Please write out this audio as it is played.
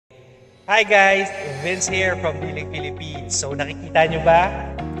Hi guys! Vince here from Dealing Philippines. So nakikita nyo ba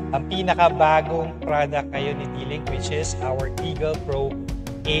ang pinakabagong product ngayon ni Dealing, which is our Eagle Pro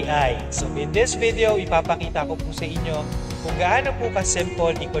AI. So in this video, ipapakita ko po sa inyo kung gaano po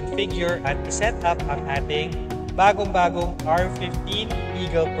ka-simple i-configure at i-set up ang ating bagong-bagong R15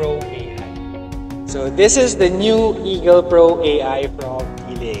 Eagle Pro AI. So this is the new Eagle Pro AI from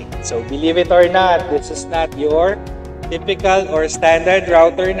Dealing. So believe it or not, this is not your typical or standard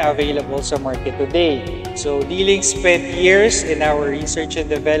router na available sa market today. So Dealing spent years in our research and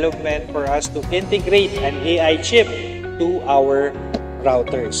development for us to integrate an AI chip to our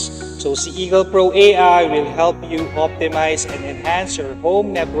routers. So si Eagle Pro AI will help you optimize and enhance your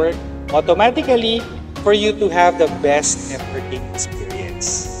home network automatically for you to have the best networking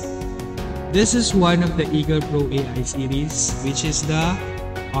experience. This is one of the Eagle Pro AI series, which is the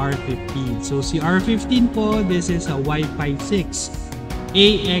R15. So si R15 po, this is a Wi-Fi 6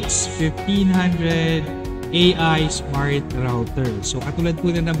 AX1500 AI Smart Router. So katulad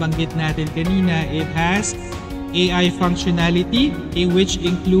po na nabanggit natin kanina, it has AI functionality which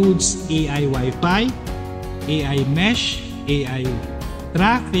includes AI Wi-Fi, AI Mesh, AI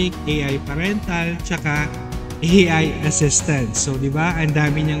Traffic, AI Parental, tsaka AI Assistant. So di ba, ang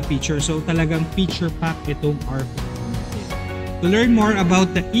dami niyang feature. So talagang feature pack itong R15. To learn more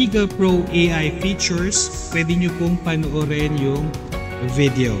about the Eagle Pro AI features, pwede nyo pong panoorin yung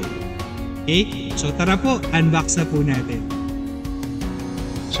video. Okay? So tara po, unbox na po natin.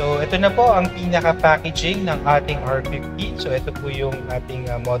 So ito na po ang pinaka-packaging ng ating R15. So ito po yung ating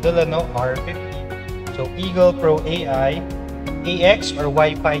model, R15. So Eagle Pro AI, AX or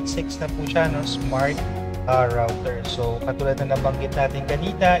Wi-Fi 6 na po siya, smart router. So katulad na nabanggit natin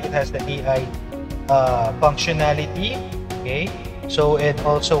kanina, it has the AI functionality. Okay, so it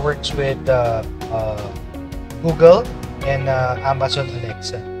also works with Google and Amazon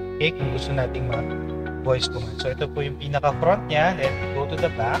Alexa. Okay, kung gusto nating mag-voice command. So ito po yung pinaka-front niya. Let's go to the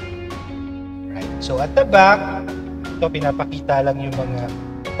back. Right. So at the back, ito pinapakita lang yung mga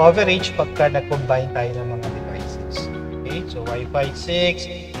coverage pagka nag-combine tayo ng mga devices. Okay, so Wi-Fi 6,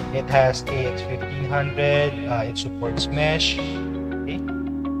 it has AX1500, it supports mesh. Okay,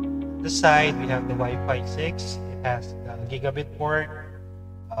 the side we have the Wi-Fi 6. Has the Gigabit port.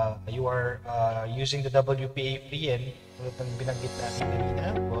 You are using the WPA3 and binanggit natin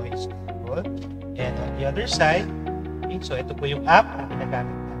kanina, voice control. And on the other side, okay, so ito po yung app na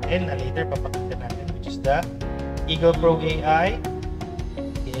ginagamit natin na later papakita natin, which is the Eagle Pro AI.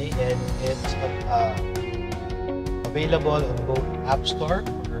 Okay, and it's available on both App Store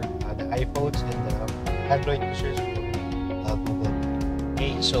for the iPhones and the Android users for Google.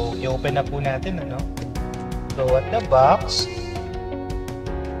 Okay, so i-open na po natin, So at the box,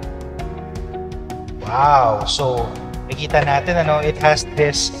 wow! So nakita natin, it has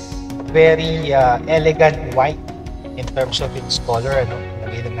this very elegant white in terms of its color,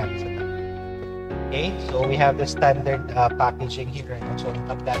 Lagay lang natin sa top. Okay, so we have the standard packaging here, So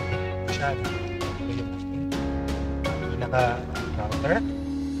top natin siya. Yung pinaka-router.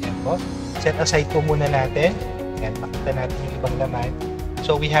 Ayan po. Set aside po muna natin. Ayan, makita natin yung ibang laman.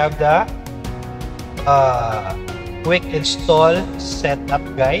 So we have the quick install setup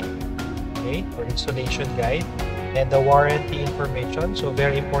guide, okay, or installation guide, and the warranty information. So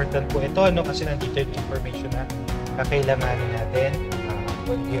very important po ito, kasi nandito yung information na kakailanganin natin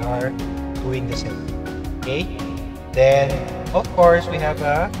when we are doing the setup. Okay, then of course we have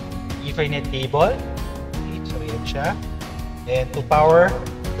a Ethernet cable. Okay, so yan siya. And to power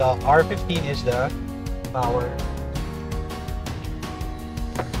the R15 is the power.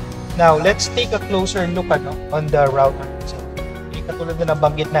 Now, let's take a closer look on the router itself. Okay, katulad na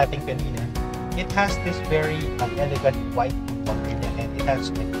nabanggit natin kanina, it has this very elegant white color and it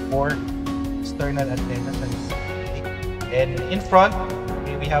has like 4 external antennas. Okay. And in front,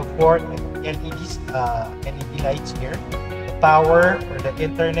 okay, we have 4 LEDs, LED lights here. The power for the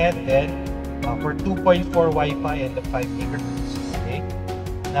internet and for 2.4 Wi-Fi and the 5 GHz. Okay.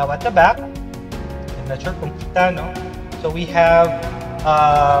 Now, at the back, I'm not sure kung kita, So we have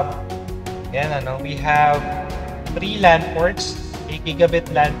we have 3 LAN ports, 8 Gigabit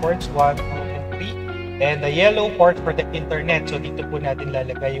LAN ports, 1, 2, and 3, and the yellow port for the internet. So dito po natin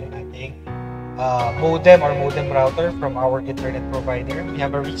lalagay yung ating modem or modem router from our internet provider. We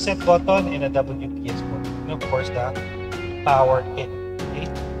have a reset button and a WPS button, and of course the power in. Okay?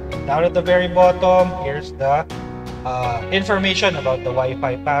 And down at the very bottom, here's the information about the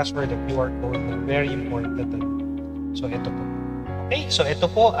Wi-Fi password, the QR code, very important. So ito po. Okay, so ito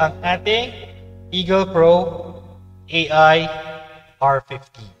po ang ating Eagle Pro AI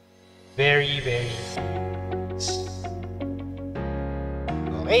R15. Very, very nice.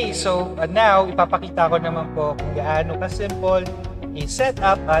 Okay, so now ipapakita ko naman po kung gaano ka-simple i-set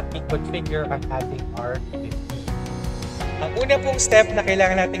up at i-configure ang ating R15. Ang una pong step na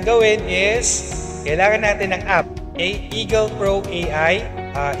kailangan natin gawin is kailangan natin ng app. Okay, Eagle Pro AI.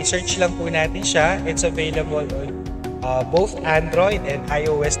 I-search lang po natin siya. It's available on both Android and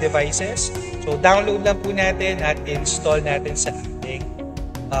iOS devices. So download lang po natin at install natin sa ating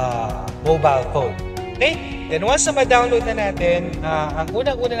mobile phone. Okay? Then once na ma-download na natin, ang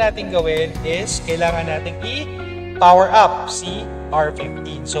unang-una natin gawin is kailangan natin i-power up si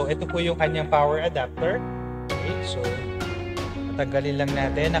R15. So ito po yung kanyang power adapter. Okay? So tanggalin lang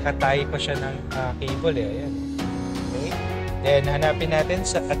natin. Nakatahi pa siya ng cable eh. Ayan. Okay? Then hanapin natin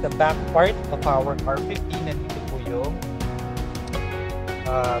at the back part of our R15. Nandito po yung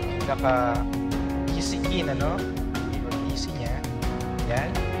pinaka PC in, ano? Or PC niya. Ayan.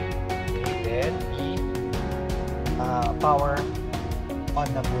 Okay, then power on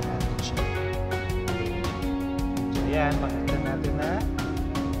na po natin siya. Okay. So ayan, makikita natin na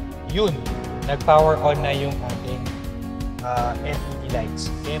yun, nag-power on na yung ating LED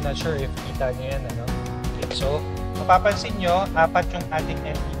lights. Okay, I'm not sure if kita nyo yan, ano? Okay, so mapapansin nyo, apat yung ating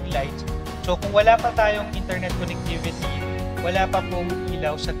LED lights. So kung wala pa tayong internet connectivity, wala pa pong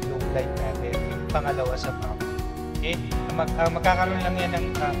ilaw sa globe light natin, yung pangalawa sa power. Okay? Magkakaroon lang yan ng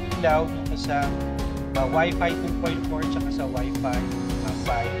ilaw dito sa Wi-Fi 2.4 tsaka sa Wi-Fi 5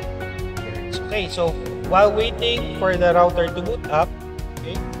 GHz. Okay, so while waiting for the router to boot up,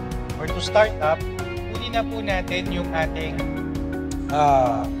 okay, or to start up, kunin na po natin yung ating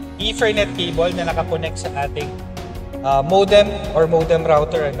Ethernet cable na nakakonect sa ating modem or modem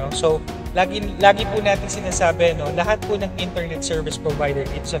router, ano. So lagi po natin sinasabi, no, lahat po ng internet service provider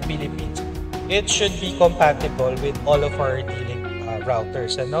dito sa Philippines, it should be compatible with all of our dealing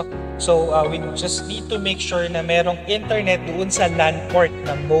routers, ano. So we just need to make sure na merong internet doon sa LAN port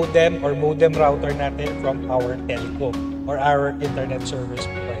ng modem or modem router natin from our telco or our internet service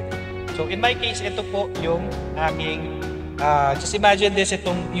provider. So in my case, ito po yung aking just imagine this,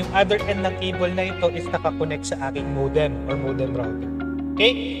 yung other end ng cable na ito is nakakonect sa aking modem or modem router.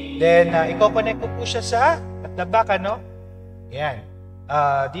 Okay? Then, i-connect ko po siya sa at the back, ano? Yan.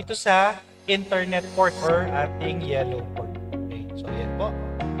 Dito sa internet port or ating yellow port. Okay? So, ayan po.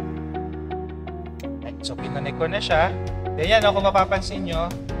 So, kinonect ko na siya. Then, yan, kung mapapansin nyo,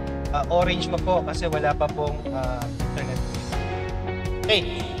 orange pa po kasi wala pa pong internet.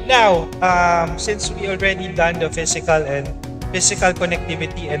 Okay. Now, since we already done the physical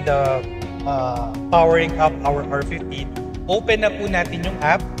connectivity and the powering up our R15, open na po natin yung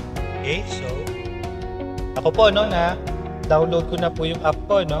app. Okay, so ako po, no, na download ko na po yung app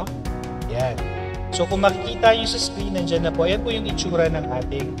ko, no. Yan. So kung makikita nyo sa screen, nandiyan na po. Ayan po yung itsura ng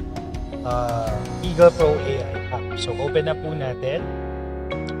ating Eagle Pro AI app. So open na po natin.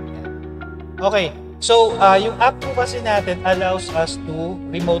 Yan. Okay. So, yung app po kasi natin allows us to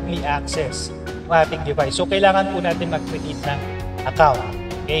remotely access ang ating device. So, kailangan po natin mag-create ng account.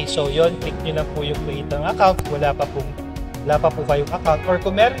 Okay, so yun, click nyo lang po yung create ng account. Wala pa po kayong account. Or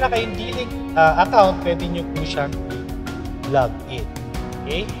kung meron na kayong dealing account, pwede nyo po siyang log in.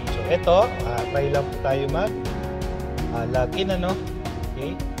 Okay, so ito, try lang po tayo mag-log in, ano?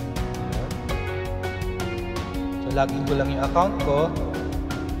 Okay, so login ko lang yung account ko.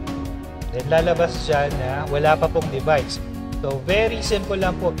 Then lalabas siya na wala pa pong device. So very simple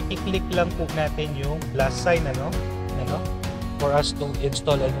lang po. I-click lang po natin yung plus sign, ano, for us to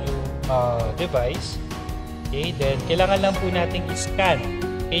install a new device. Okay, then kailangan lang po nating i-scan,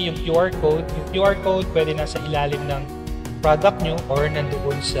 okay, yung QR code. Yung QR code pwede nasa ilalim ng product nyo or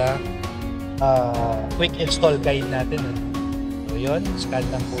nandoon sa quick install guide natin, ano. So yun, scan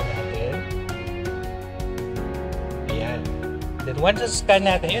lang po natin. Then once scan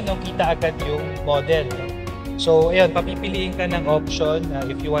natin, yun, no, kita agad yung model, no? So ayun, papipiliin ka ng option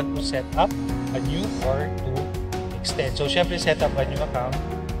if you want to set up a new or to extend. So syempre set up a new account.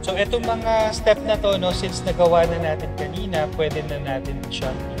 So itong mga step na to, no, since nagawa na natin kanina, pwede na natin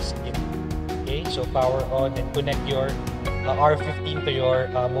siyang i-skip. Okay, so power on and connect your R15 to your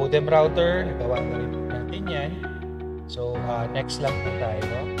modem router. Nagawa na rin natin yan. So next lang po tayo.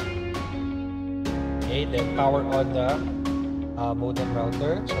 Okay, then power on the modem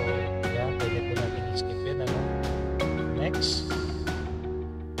router. So, yeah, pwede po natin i-skip yun, ano. Next.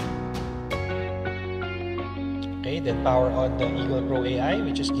 Okay, then power on the Eagle Pro AI,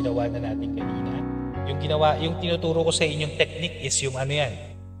 which is ginawa na natin kanina. Yung tinuturo ko sa inyong technique is yung ano yan,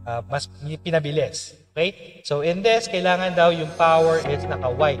 mas pinabilis. Okay? So, in this, kailangan daw yung power is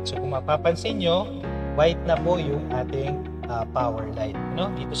naka-white. So, kung mapapansin nyo, white na po yung ating power light,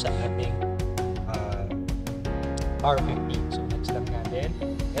 no? Dito sa ating R15. So, next lang natin.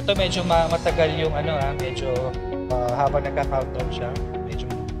 Ito medyo matagal yung medyo habang nagka-countdown siya, medyo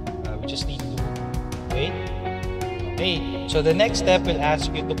we just need to wait. Okay, so the next step will ask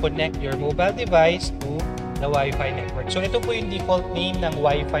you to connect your mobile device to the Wi-Fi network. So ito po yung default name ng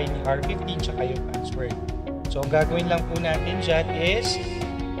Wi-Fi ni R15 tsaka yung password. So ang gagawin lang po natin dyan is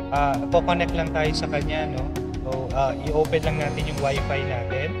po-connect lang tayo sa kanya, no? So i-open lang natin yung Wi-Fi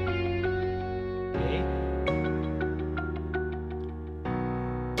natin. Okay.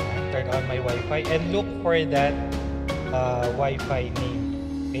 Turn on my Wi-Fi and look for that Wi-Fi name.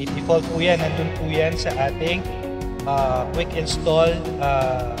 Okay, default po yan, nandun po yan sa ating quick install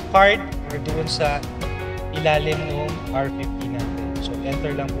card or doon sa ilalim ng R15 natin. So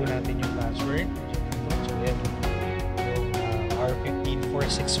enter lang po natin yung password. So yan yung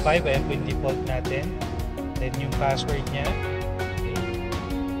R15465, ayan po yung default natin. Then yung password niya. Okay.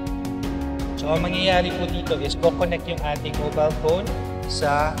 So ang mangyayari po dito is connect yung ating mobile phone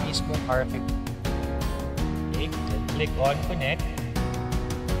sa mismong R15. Okay, then click on connect.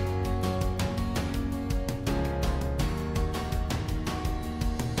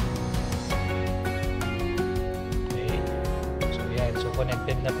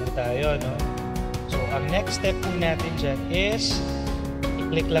 Connected na po tayo, no? So, ang next step po natin dyan is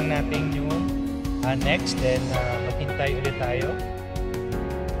i-click lang natin yung next, then maghintay ulit tayo.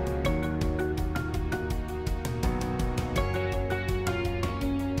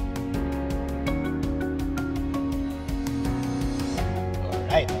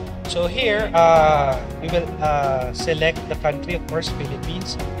 Alright. So, here, we will select the country, of course,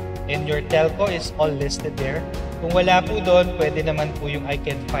 Philippines. And your telco is all listed there. Kung wala po doon, pwede naman po yung I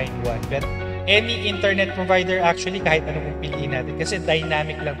can find one. But any internet provider actually, kahit ano pong piliin natin, kasi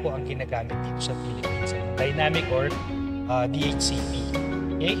dynamic lang po ang ginagamit dito sa Philippines. Dynamic or DHCP.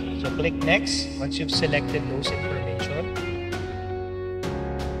 Okay, so click next once you've selected those information.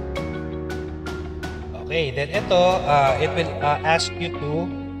 Okay, then ito, it will ask you to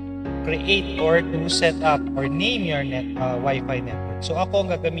create or to set up or name your Wi-Fi network. So ako,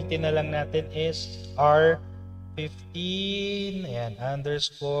 ang gagamitin na lang natin is R15, ayan,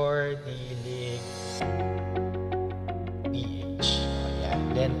 underscore dilig PH. Ayan.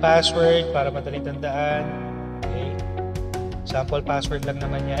 Then password, para madaling tandaan. Okay. Sample password lang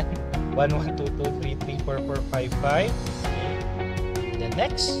naman yan. 1122334455. Okay. Then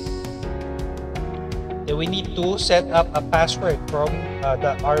next. Then we need to set up a password from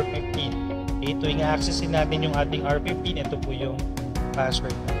the R15. Okay, tuwing accessin natin yung ating R15, ito po yung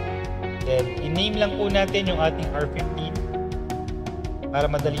password. Then, i-name lang po natin yung ating R15 para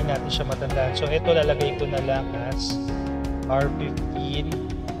madali natin siya matandaan. So, ito lalagay ko na lang as R15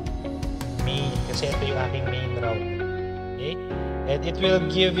 main kasi ito yung aking main route. Okay? And it will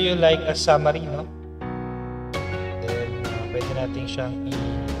give you like a summary, no? Then, pwede natin siyang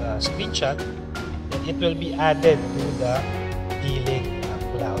i-screenshot. Then, it will be added to the D-Link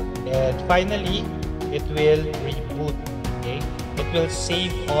cloud. And finally, it will reboot. Okay? It will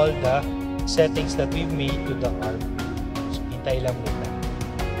save all the settings that we've made to the R15. So, hintay lang muna.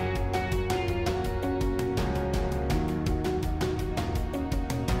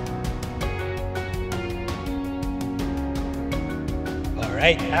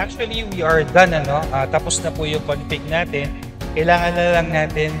 Alright, actually we are done, tapos na po yung config natin. Kailangan na lang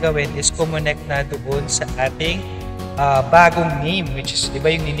natin gawin is connect na doon sa ating bagong name, which is,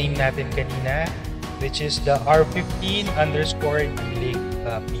 diba yung name natin kanina, which is the R15 underscore dilig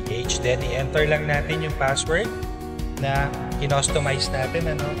PH. Then, i-enter lang natin yung password na kinostomize natin,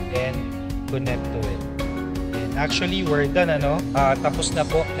 and connect to it. And actually, we're done, tapos na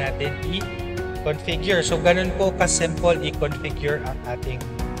po natin i-configure. So, ganun po ka-simple i-configure ang ating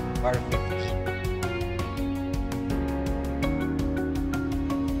R15.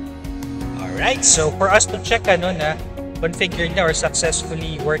 Alright, so for us to check na configure na or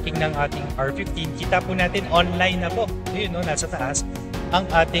successfully working ng ating R15, kita po natin online na po. Ayun, nasa taas ang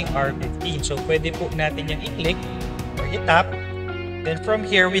ating R15. So, pwede po natin yung i-click or i-tap. Then from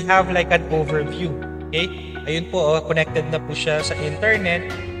here, we have like an overview. Okay? Ayun po, connected na po siya sa internet.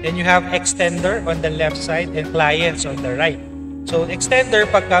 Then you have extender on the left side and clients on the right. So, extender,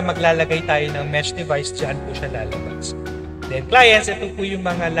 pagka maglalagay tayo ng mesh device, dyan po siya lalabas. Then clients, ito po yung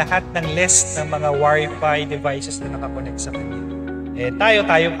mga lahat ng list ng mga Wi-Fi devices na nakakonect sa kanya.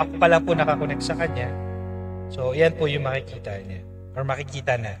 Ako pa lang po nakakonect sa kanya. So, yan po yung makikita niya or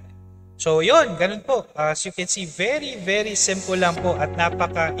makikita natin. So, yun, ganun po. As you can see, very, very simple lang po at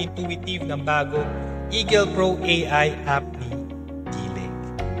napaka-intuitive ng bagong Eagle Pro AI app ni D-Link.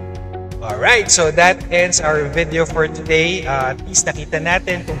 Alright, so that ends our video for today. At least nakita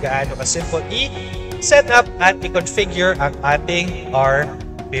natin kung gaano ka-simple set up at i-configure ang ating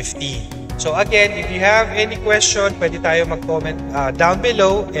R15. So again, if you have any question, pwede tayo mag-comment down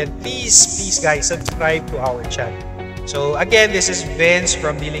below, and please guys, subscribe to our channel. So again, this is Vince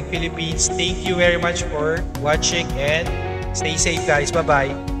from D-Link Philippines. Thank you very much for watching and stay safe guys.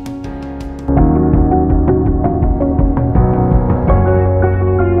 Bye-bye.